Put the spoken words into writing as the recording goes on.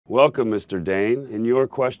Welcome, Mr. Dane, in your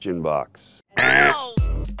question box.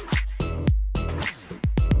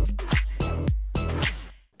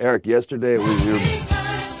 Eric, yesterday it was your...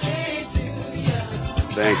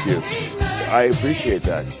 Thank you. I appreciate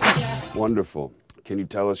that. Wonderful. Can you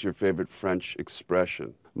tell us your favorite French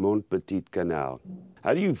expression? Mon petit canal.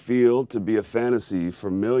 How do you feel to be a fantasy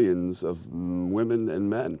for millions of women and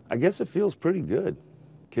men? I guess it feels pretty good.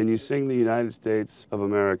 Can you sing the United States of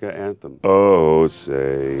America anthem? Oh,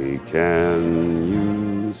 say, can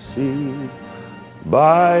you see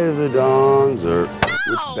by the dawn's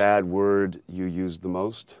Which bad word you use the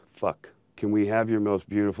most? Fuck. Can we have your most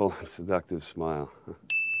beautiful and seductive smile?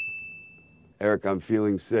 Eric, I'm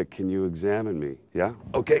feeling sick. Can you examine me? Yeah?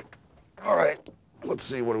 Okay. All right. Let's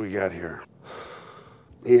see, what do we got here?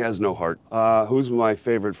 He has no heart. Who's my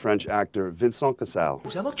favorite French actor? Vincent Cassel.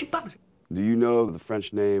 Do you know the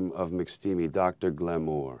French name of McSteamy, Docteur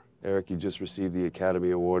Glamour? Eric, you just received the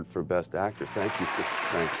Academy Award for Best Actor. Thank you.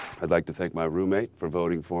 Thanks. I'd like to thank my roommate for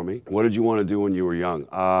voting for me. What did you want to do when you were young?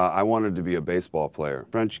 I wanted to be a baseball player.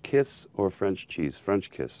 French kiss or French cheese?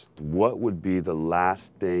 French kiss. What would be the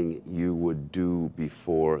last thing you would do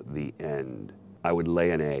before the end? I would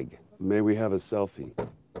lay an egg. May we have a selfie?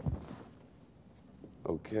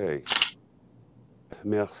 Okay.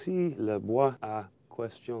 Merci, la boîte à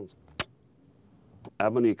questions.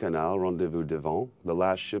 Abonnez canal, rendez-vous devant, the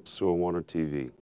last ship sur Warner TV.